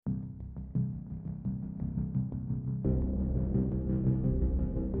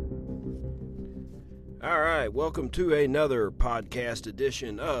All right, welcome to another podcast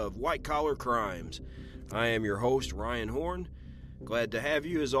edition of White Collar Crimes. I am your host, Ryan Horn. Glad to have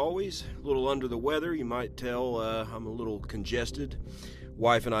you as always. A little under the weather, you might tell I'm a little congested.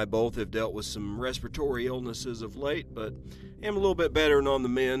 Wife and I both have dealt with some respiratory illnesses of late, but am a little bit better and on the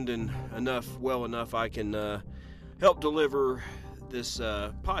mend, and well enough I can help deliver this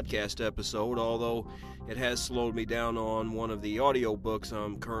podcast episode, although it has slowed me down on one of the audiobooks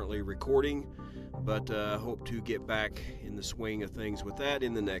I'm currently recording. But hope to get back in the swing of things with that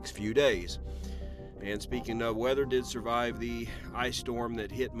in the next few days. And speaking of weather, did survive the ice storm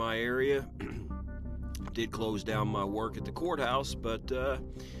that hit my area. Did close down my work at the courthouse, but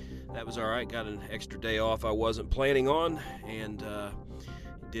that was all right. Got an extra day off I wasn't planning on, and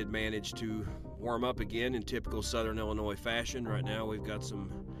did manage to warm up again in typical Southern Illinois fashion. Right now we've got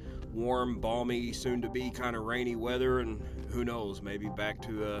some warm, balmy, soon-to-be kind of rainy weather, and who knows, maybe back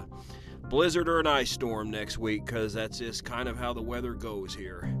to a blizzard or an ice storm next week, because that's just kind of how the weather goes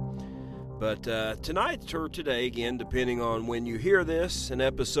here. But tonight or today, again, depending on when you hear this, an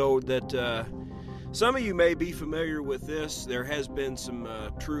episode that some of you may be familiar with this. There has been some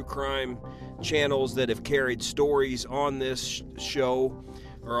true crime channels that have carried stories on this show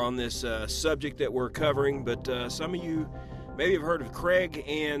or on this subject that we're covering, but some of you maybe have heard of Craig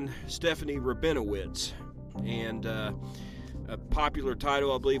and Stephanie Rabinowitz, and a popular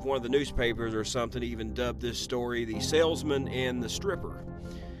title, I believe one of the newspapers or something even dubbed this story The Salesman and the Stripper.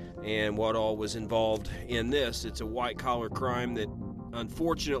 And what all was involved in this. It's a white-collar crime that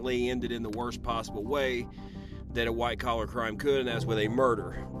unfortunately ended in the worst possible way that a white-collar crime could, and that's with a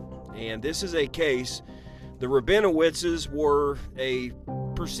murder. And this is a case, the Rabinowitzes were a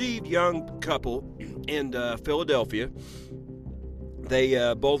perceived young couple in Philadelphia.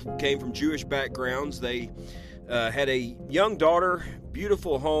 They both came from Jewish backgrounds. They had a young daughter,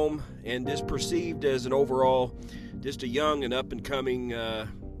 beautiful home, and is perceived as an overall just a young and up-and-coming,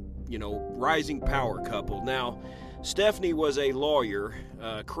 rising power couple. Now, Stephanie was a lawyer.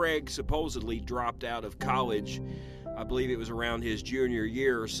 Craig supposedly dropped out of college. I believe it was around his junior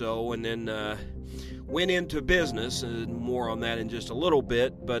year or so, and then went into business, and more on that in just a little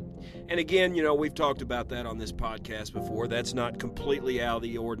bit. And again, we've talked about that on this podcast before. That's not completely out of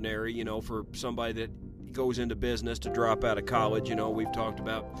the ordinary, for somebody that goes into business to drop out of college. We've talked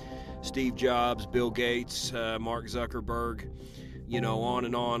about Steve Jobs, Bill Gates, Mark Zuckerberg, on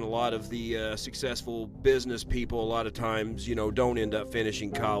and on. A lot of the successful business people, a lot of times, don't end up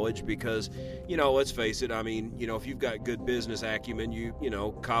finishing college because, let's face it, if you've got good business acumen,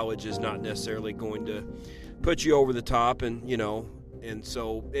 college is not necessarily going to put you over the top, and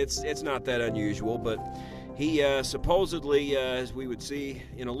so it's not that unusual. But he supposedly, as we would see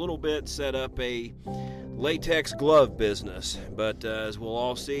in a little bit, set up a latex glove business. But as we'll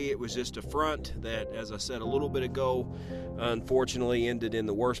all see, it was just a front that, as I said a little bit ago, unfortunately ended in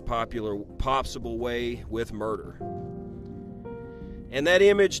the worst possible way with murder. And that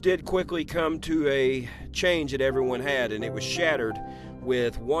image did quickly come to a change that everyone had, and it was shattered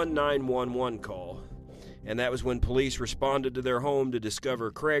with one 911 call. And that was when police responded to their home to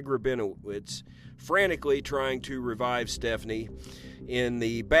discover Craig Rabinowitz frantically trying to revive Stephanie in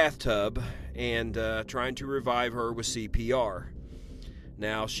the bathtub and trying to revive her with CPR.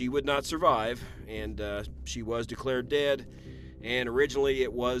 Now, she would not survive, and she was declared dead, and originally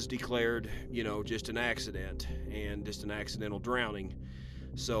it was declared, just an accident, and just an accidental drowning.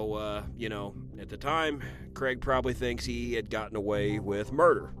 So, at the time, Craig probably thinks he had gotten away with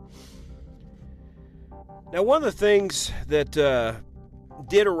murder. Now, one of the things that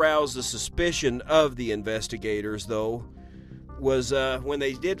did arouse the suspicion of the investigators, though, was when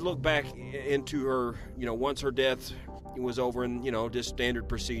they did look back into her, once her death was over, and, just standard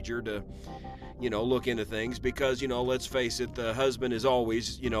procedure to, look into things, because, let's face it, the husband is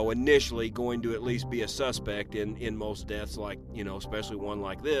always, initially going to at least be a suspect in most deaths, like, especially one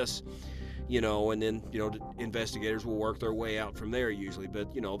like this. And then, investigators will work their way out from there usually.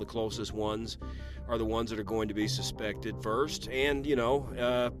 But, the closest ones are the ones that are going to be suspected first. And,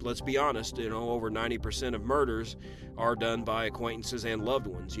 let's be honest, over 90% of murders are done by acquaintances and loved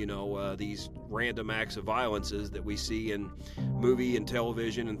ones. These random acts of violences that we see in movie and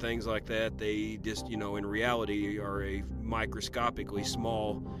television and things like that, they just, in reality are a microscopically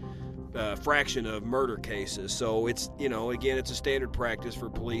small fraction of murder cases. So it's, again, it's a standard practice for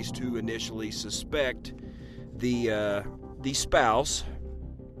police to initially suspect the spouse.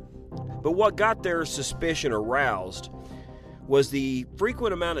 But what got their suspicion aroused was the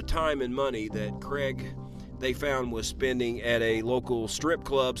frequent amount of time and money that Craig, they found, was spending at a local strip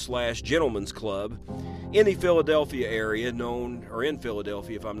club / gentleman's club in the Philadelphia area, in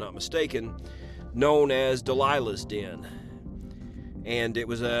Philadelphia if I'm not mistaken, known as Delilah's Den. And it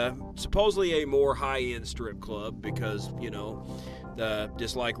was supposedly a more high-end strip club because,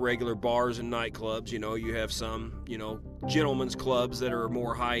 just like regular bars and nightclubs, you have some, gentlemen's clubs that are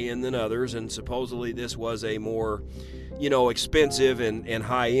more high-end than others, and supposedly this was a more, expensive and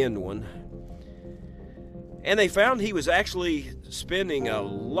high-end one. And they found he was actually spending a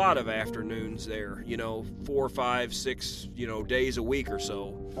lot of afternoons there, 4, 5, 6, days a week or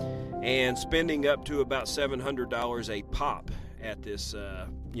so, and spending up to about $700 a pop at this,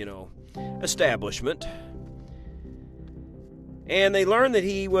 establishment. And they learned that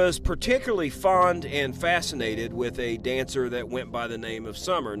he was particularly fond and fascinated with a dancer that went by the name of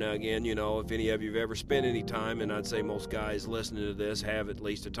Summer. Now, again, if any of you have ever spent any time, and I'd say most guys listening to this have at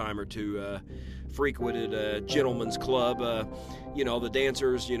least a time or two frequented a gentleman's club, the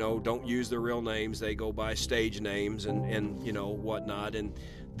dancers, don't use their real names. They go by stage names and whatnot. And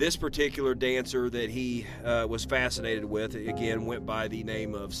this particular dancer that he was fascinated with, again, went by the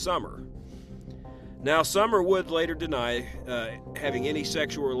name of Summer. Now, Summer would later deny having any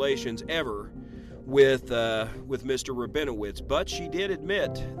sexual relations ever with Mr. Rabinowitz, but she did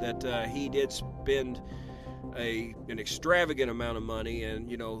admit that he did spend an extravagant amount of money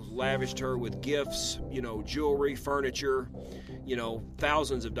and, lavished her with gifts, jewelry, furniture,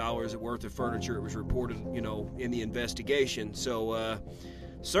 thousands of dollars worth of furniture. It was reported, in the investigation. So,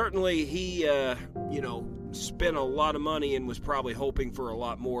 certainly he, spent a lot of money and was probably hoping for a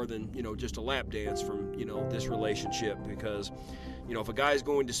lot more than, just a lap dance from, this relationship, because, if a guy's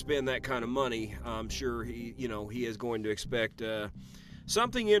going to spend that kind of money, I'm sure he is going to expect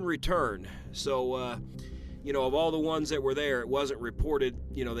something in return. So, of all the ones that were there, it wasn't reported,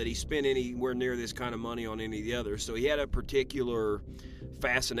 that he spent anywhere near this kind of money on any of the others. So he had a particular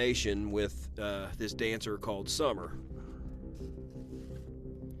fascination with this dancer called Summer.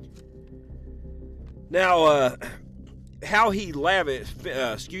 Now, how he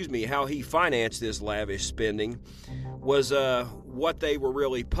financed this lavish spending was what they were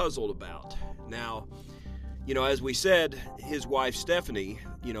really puzzled about. Now, as we said, his wife Stephanie,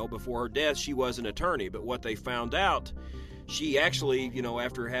 before her death, she was an attorney. But what they found out, she actually,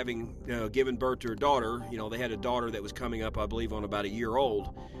 after having given birth to her daughter, they had a daughter that was coming up, I believe, on about a year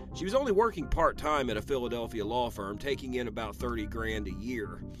old. She was only working part-time at a Philadelphia law firm, taking in about $30,000 a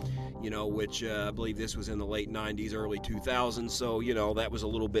year, which I believe this was in the late 90s, early 2000s. So, that was a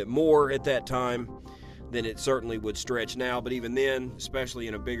little bit more at that time than it certainly would stretch now. But even then, especially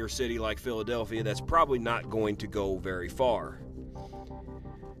in a bigger city like Philadelphia, that's probably not going to go very far.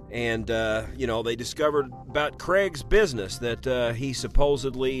 And, they discovered about Craig's business that he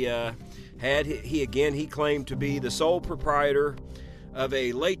supposedly had. He claimed to be the sole proprietor of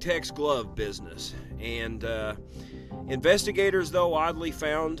a latex glove business. And investigators, though, oddly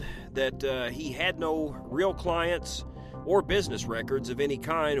found that he had no real clients or business records of any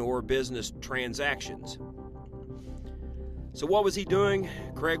kind or business transactions. So what was he doing?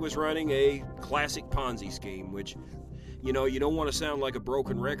 Craig was running a classic Ponzi scheme, which, you don't want to sound like a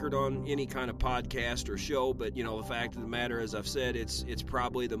broken record on any kind of podcast or show, but, the fact of the matter, as I've said, it's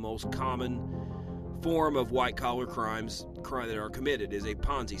probably the most common form of white-collar crimes that are committed is a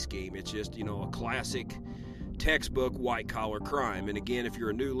Ponzi scheme. It's just, a classic textbook white-collar crime. And again, if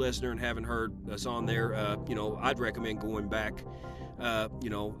you're a new listener and haven't heard us on there, I'd recommend going back.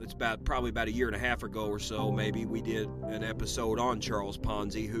 It's probably about a year and a half ago or so, maybe, we did an episode on Charles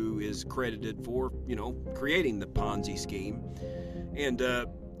Ponzi, who is credited for, creating the Ponzi scheme. And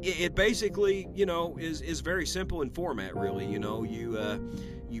it basically, is very simple in format, really.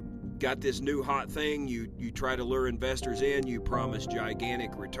 You got this new hot thing, you try to lure investors in, you promise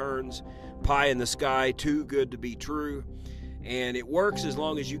gigantic returns, pie in the sky, too good to be true, and it works as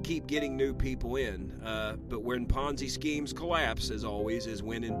long as you keep getting new people in. But when Ponzi schemes collapse, as always, is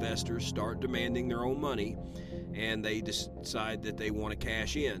when investors start demanding their own money and they decide that they want to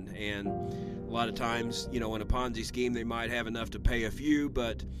cash in. And a lot of times, in a Ponzi scheme, they might have enough to pay a few,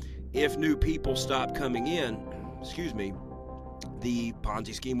 but if new people stop coming in, the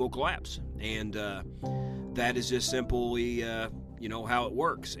Ponzi scheme will collapse. And that is just simply, how it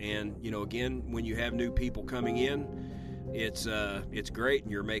works. And, again, when you have new people coming in, it's great,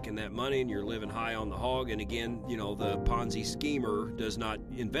 and you're making that money, and you're living high on the hog. And again, the Ponzi schemer does not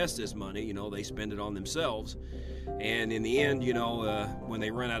invest this money. They spend it on themselves. And in the end, when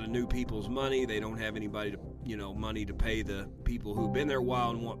they run out of new people's money, they don't have anybody to, money to pay the people who've been there a while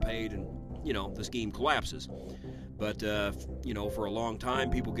and want paid, and, the scheme collapses. But, for a long time,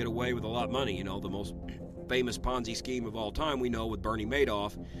 people get away with a lot of money. The most famous Ponzi scheme of all time we know with Bernie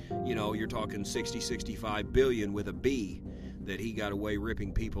Madoff, you're talking 65 billion with a B that he got away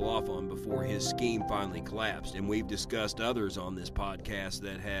ripping people off on before his scheme finally collapsed. And we've discussed others on this podcast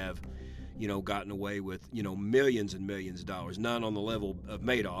that have, gotten away with, millions and millions of dollars. None on the level of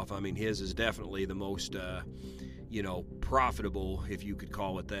Madoff. I mean, his is definitely the most, profitable, if you could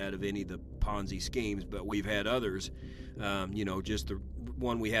call it that, of any of the Ponzi schemes. But we've had others, just the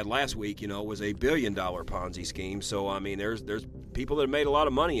one we had last week, was $1 billion Ponzi scheme. So, I mean, there's people that have made a lot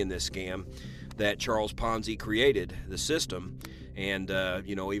of money in this scam that Charles Ponzi created, the system. And,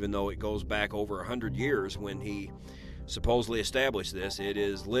 even though it goes back over 100 years when he supposedly established this, it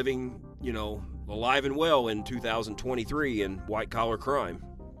is living, alive and well in 2023 in white-collar crime.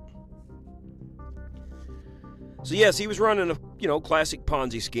 So, yes, he was running a, classic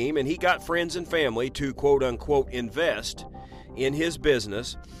Ponzi scheme, and he got friends and family to, quote-unquote, invest in his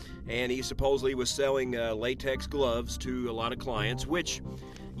business. And he supposedly was selling latex gloves to a lot of clients, which,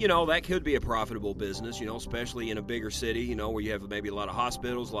 that could be a profitable business, especially in a bigger city, where you have maybe a lot of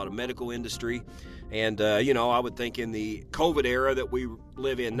hospitals, a lot of medical industry. And, I would think in the COVID era that we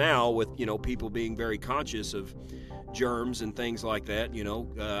live in now with, people being very conscious of germs and things like that,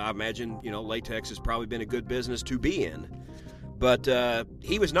 I imagine, latex has probably been a good business to be in. But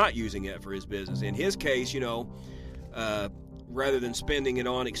he was not using it for his business. In his case, rather than spending it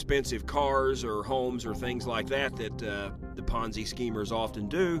on expensive cars or homes or things like that the Ponzi schemers often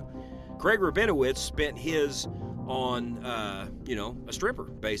do, Craig Rabinowitz spent his on, a stripper,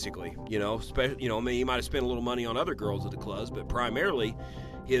 basically. He might have spent a little money on other girls at the clubs, but primarily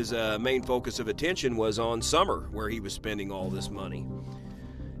his main focus of attention was on Summer, where he was spending all this money.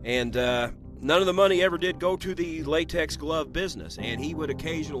 And none of the money ever did go to the latex glove business, and he would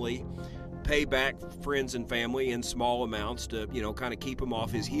occasionally pay back friends and family in small amounts to, kind of keep him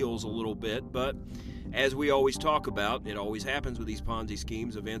off his heels a little bit. But as we always talk about, it always happens with these Ponzi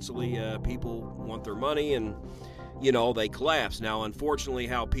schemes. Eventually, people want their money and, they collapse. Now, unfortunately,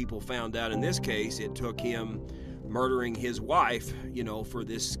 how people found out in this case, it took him murdering his wife, for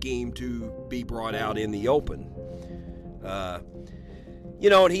this scheme to be brought out in the open.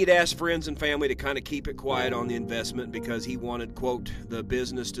 And he'd asked friends and family to kind of keep it quiet on the investment because he wanted, quote, the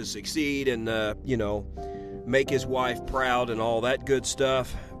business to succeed and, make his wife proud and all that good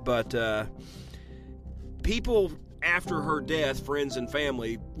stuff. But people after her death, friends and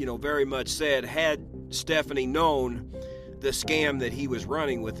family, very much said, had Stephanie known the scam that he was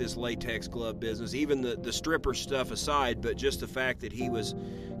running with this latex glove business, even the stripper stuff aside, but just the fact that he was,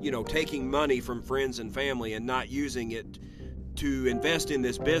 taking money from friends and family and not using it to invest in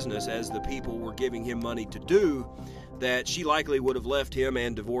this business as the people were giving him money to do, that she likely would have left him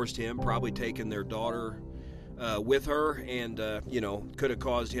and divorced him, probably taken their daughter with her, and, could have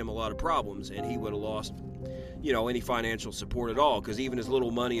caused him a lot of problems, and he would have lost, any financial support at all, because even as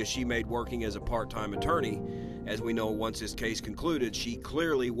little money as she made working as a part-time attorney, as we know, once this case concluded, she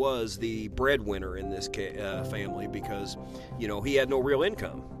clearly was the breadwinner in this family because, he had no real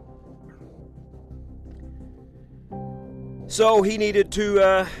income. So he needed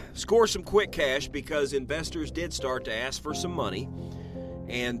to score some quick cash because investors did start to ask for some money,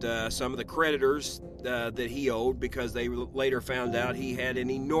 and some of the creditors that he owed, because they later found out he had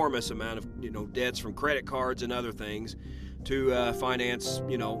an enormous amount of debts from credit cards and other things to finance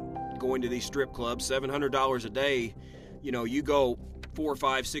going to these strip clubs. $700 a day, you go 4,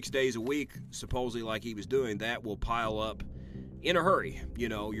 5, 6 days a week, supposedly like he was doing, that will pile up in a hurry.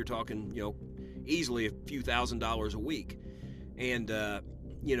 You're talking easily a few $1,000s a week. And,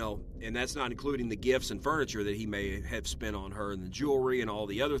 and that's not including the gifts and furniture that he may have spent on her and the jewelry and all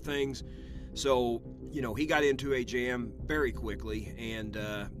the other things. So, he got into a jam very quickly and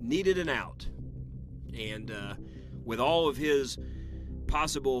needed an out. And with all of his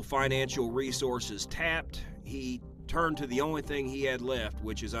possible financial resources tapped, he turned to the only thing he had left,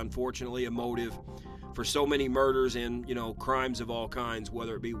 which is unfortunately a motive for so many murders and, crimes of all kinds,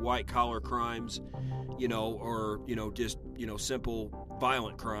 whether it be white-collar crimes, or, just, simple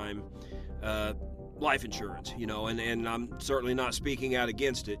violent crime, life insurance, and I'm certainly not speaking out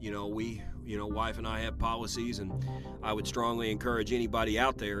against it. Wife and I have policies, and I would strongly encourage anybody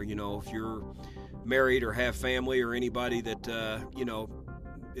out there, if you're married or have family or anybody that,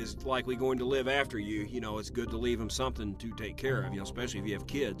 is likely going to live after you, it's good to leave them something to take care of, especially if you have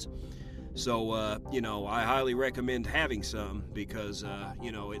kids. So, I highly recommend having some because,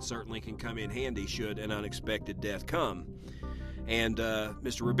 it certainly can come in handy should an unexpected death come. And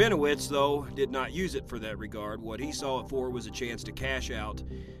Mr. Rabinowitz, though, did not use it for that regard. What he saw it for was a chance to cash out,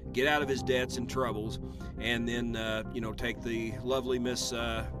 get out of his debts and troubles, and then, take the lovely Miss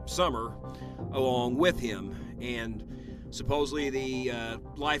Summer along with him. And supposedly the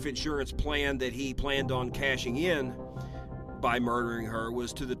life insurance plan that he planned on cashing in by murdering her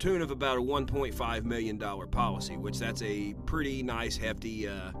was to the tune of about a $1.5 million policy, which that's a pretty nice, hefty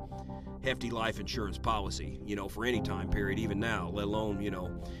life insurance policy, for any time period, even now, let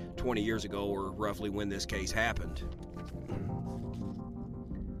alone, 20 years ago or roughly when this case happened.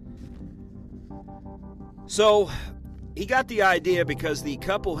 So he got the idea because the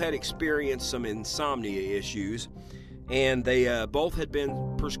couple had experienced some insomnia issues, and they both had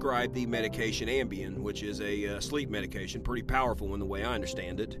been prescribed the medication Ambien, which is a sleep medication, pretty powerful in the way I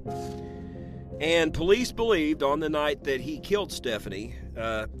understand it. And police believed on the night that he killed Stephanie,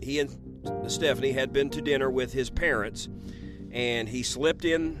 he and Stephanie had been to dinner with his parents, and he slipped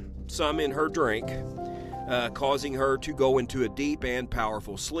in some in her drink, causing her to go into a deep and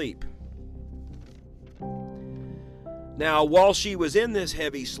powerful sleep. Now, while she was in this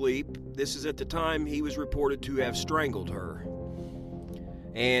heavy sleep, this is at the time he was reported to have strangled her.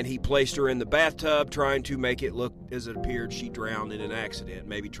 And he placed her in the bathtub, trying to make it look as it appeared she drowned in an accident.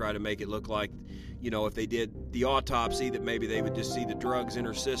 Maybe try to make it look like, if they did the autopsy, that maybe they would just see the drugs in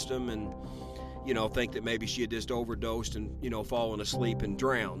her system and, think that maybe she had just overdosed and, fallen asleep and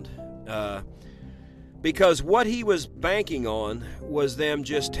drowned. Because what he was banking on was them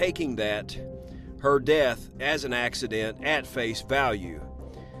just taking her death as an accident at face value.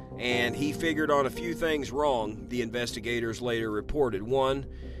 And he figured on a few things wrong, the investigators later reported. One,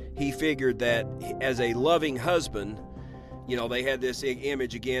 he figured that as a loving husband, they had this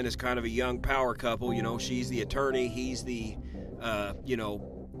image again as kind of a young power couple. She's the attorney, he's the, on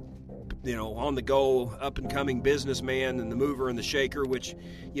the go, up and coming businessman and the mover and the shaker, which,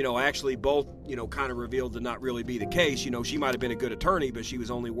 actually both, kind of revealed to not really be the case. She might have been a good attorney, but she was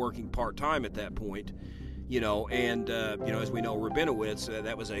only working part-time at that point. As we know, Rabinowitz,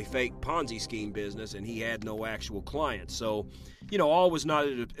 that was a fake Ponzi scheme business, and he had no actual clients. So, all was not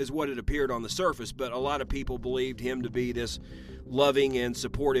as what it appeared on the surface, but a lot of people believed him to be this loving and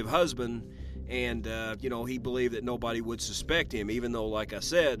supportive husband, and, he believed that nobody would suspect him, even though, like I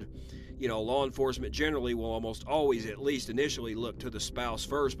said, law enforcement generally will almost always, at least initially, look to the spouse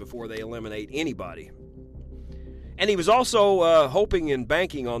first before they eliminate anybody. And he was also hoping and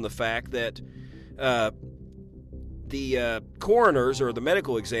banking on the fact that the coroners or the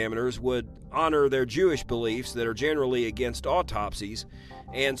medical examiners would honor their Jewish beliefs that are generally against autopsies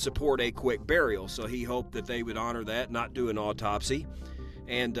and support a quick burial. So he hoped that they would honor that, not do an autopsy,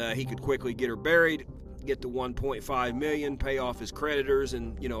 and he could quickly get her buried, get the $1.5 million, pay off his creditors,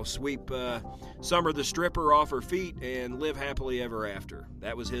 and sweep Summer the stripper off her feet and live happily ever after.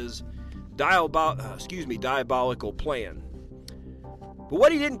 That was his diabolical plan. But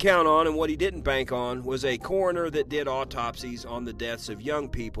what he didn't count on and what he didn't bank on was a coroner that did autopsies on the deaths of young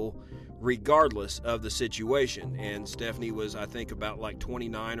people regardless of the situation. And Stephanie was, I think, about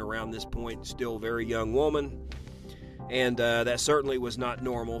 29 around this point, still a very young woman. And that certainly was not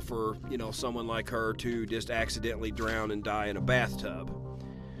normal for, someone like her to just accidentally drown and die in a bathtub.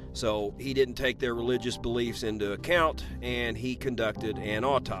 So he didn't take their religious beliefs into account, and he conducted an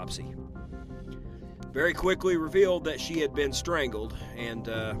autopsy. Very quickly revealed that she had been strangled, and,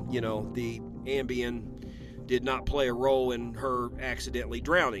 the Ambien did not play a role in her accidentally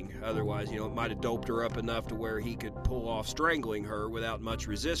drowning. Otherwise, it might have doped her up enough to where he could pull off strangling her without much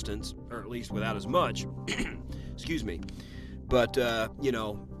resistance, or at least without as much. Excuse me. But,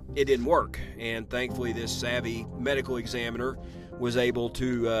 it didn't work, and thankfully this savvy medical examiner was able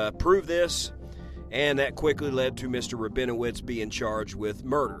to prove this, and that quickly led to Mr. Rabinowitz being charged with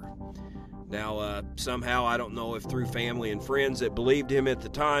murder. Now, somehow, I don't know if through family and friends that believed him at the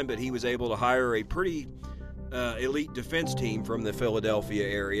time, but he was able to hire a pretty elite defense team from the Philadelphia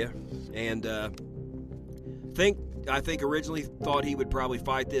area. And I think originally thought he would probably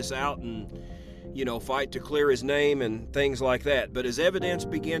fight this out and, fight to clear his name and things like that. But as evidence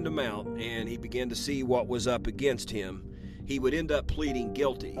began to mount and he began to see what was up against him, he would end up pleading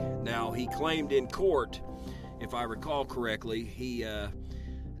guilty. Now, he claimed in court, if I recall correctly, he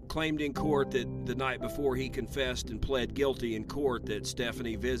claimed in court that the night before he confessed and pled guilty in court that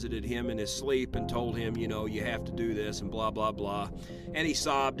Stephanie visited him in his sleep and told him, you have to do this and blah, blah, blah. And he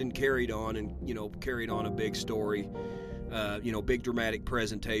sobbed and carried on a big story, big dramatic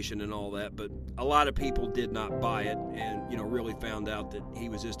presentation and all that. But a lot of people did not buy it and, really found out that he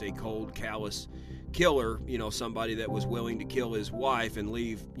was just a cold, callous killer, somebody that was willing to kill his wife and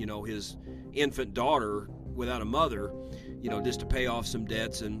leave, his infant daughter without a mother, just to pay off some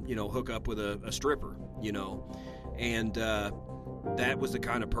debts and, hook up with a stripper, and that was the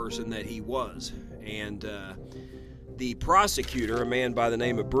kind of person that he was. And the prosecutor, a man by the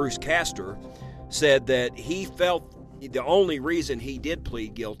name of Bruce Castor, said that he felt the only reason he did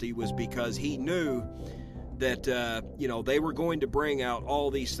plead guilty was because he knew that, they were going to bring out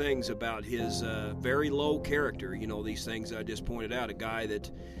all these things about his very low character. These things I just pointed out, a guy that,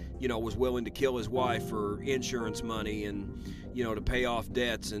 was willing to kill his wife for insurance money and, to pay off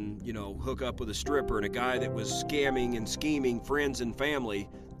debts and, hook up with a stripper, and a guy that was scamming and scheming friends and family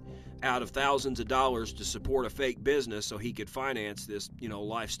out of thousands of dollars to support a fake business so he could finance this,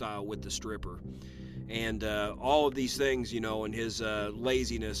 lifestyle with the stripper. And all of these things, and his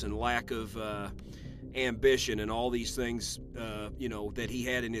laziness and lack of ambition and all these things, that he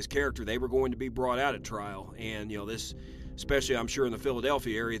had in his character, they were going to be brought out at trial. And, this, especially I'm sure in the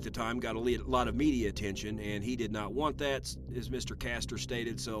Philadelphia area at the time, got a lot of media attention, and he did not want that, as Mr. Castor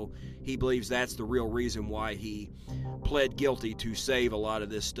stated. So he believes that's the real reason why he pled guilty, to save a lot of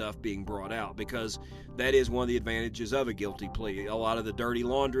this stuff being brought out, because that is one of the advantages of a guilty plea. A lot of the dirty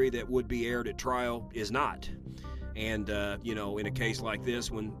laundry that would be aired at trial is not. And, in a case like this,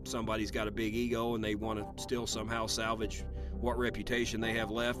 when somebody's got a big ego and they want to still somehow salvage what reputation they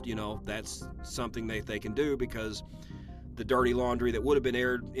have left, that's something that they can do, because the dirty laundry that would have been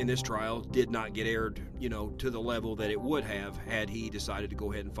aired in this trial did not get aired, to the level that it would have had he decided to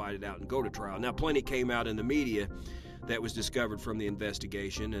go ahead and fight it out and go to trial. Now, plenty came out in the media that was discovered from the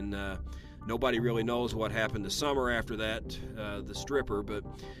investigation, and nobody really knows what happened to Summer after that, the stripper, but,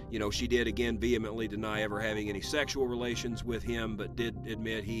 she did again vehemently deny ever having any sexual relations with him, but did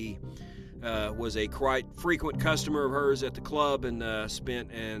admit he was a quite frequent customer of hers at the club, and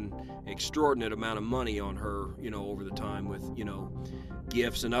spent an extraordinary amount of money on her, over the time with,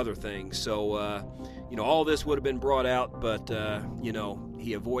 gifts and other things. So, all this would have been brought out, but,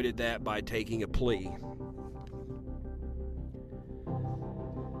 he avoided that by taking a plea.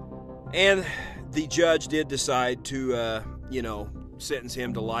 And the judge did decide to, sentence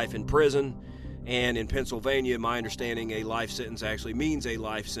him to life in prison. And in Pennsylvania, my understanding, a life sentence actually means a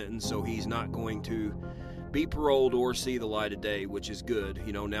life sentence, so he's not going to be paroled or see the light of day, which is good.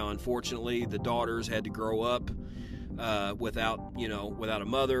 Now, unfortunately, the daughters had to grow up without a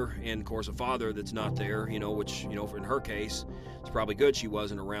mother, and of course a father that's not there, which, in her case, it's probably good she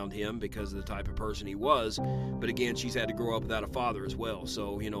wasn't around him because of the type of person he was. But again, she's had to grow up without a father as well.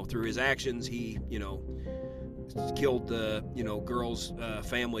 So, through his actions, he, killed the, girl's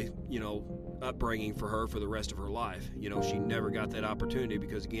family, upbringing for her for the rest of her life. She never got that opportunity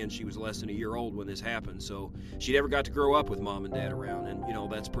because, again, she was less than a year old when this happened. So she never got to grow up with mom and dad around. And,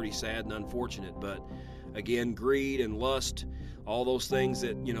 that's pretty sad and unfortunate. But again, greed and lust, all those things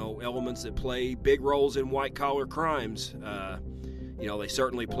that, elements that play big roles in white-collar crimes, they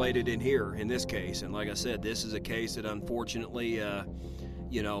certainly played it in here in this case. And like I said, this is a case that unfortunately, has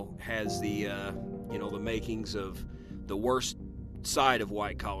the, the makings of the worst side of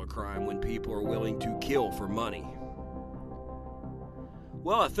white-collar crime, when people are willing to kill for money.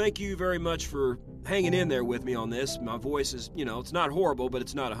 Well, I thank you very much for hanging in there with me on this. My voice is, it's not horrible, but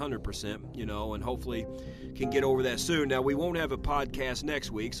it's not 100%, and hopefully can get over that soon. Now, we won't have a podcast next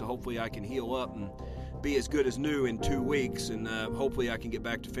week, so hopefully I can heal up and be as good as new in 2 weeks, and hopefully I can get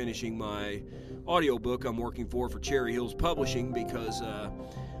back to finishing my audiobook I'm working for Cherry Hills Publishing, because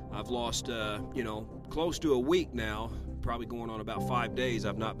I've lost, close to a week now, probably going on about 5 days.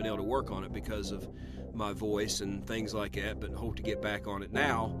 I've not been able to work on it because of my voice and things like that, but hope to get back on it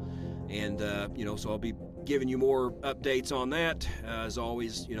now. And, so I'll be giving you more updates on that. As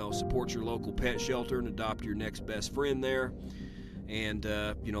always, support your local pet shelter and adopt your next best friend there. And,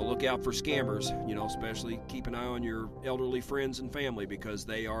 look out for scammers, especially keep an eye on your elderly friends and family, because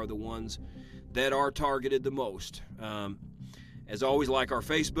they are the ones that are targeted the most. As always, like our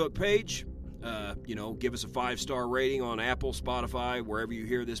Facebook page. Give us a 5-star rating on Apple, Spotify, wherever you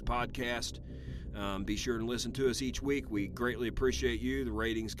hear this podcast. Be sure to listen to us each week. We greatly appreciate you. The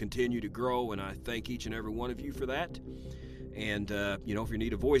ratings continue to grow, and I thank each and every one of you for that. And, if you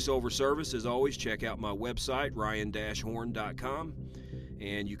need a voiceover service, as always, check out my website, ryan-horn.com.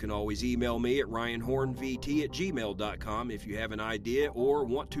 And you can always email me at ryanhornvt@gmail.com if you have an idea or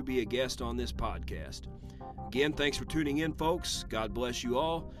want to be a guest on this podcast. Again, thanks for tuning in, folks. God bless you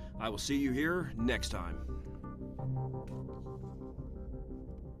all. I will see you here next time.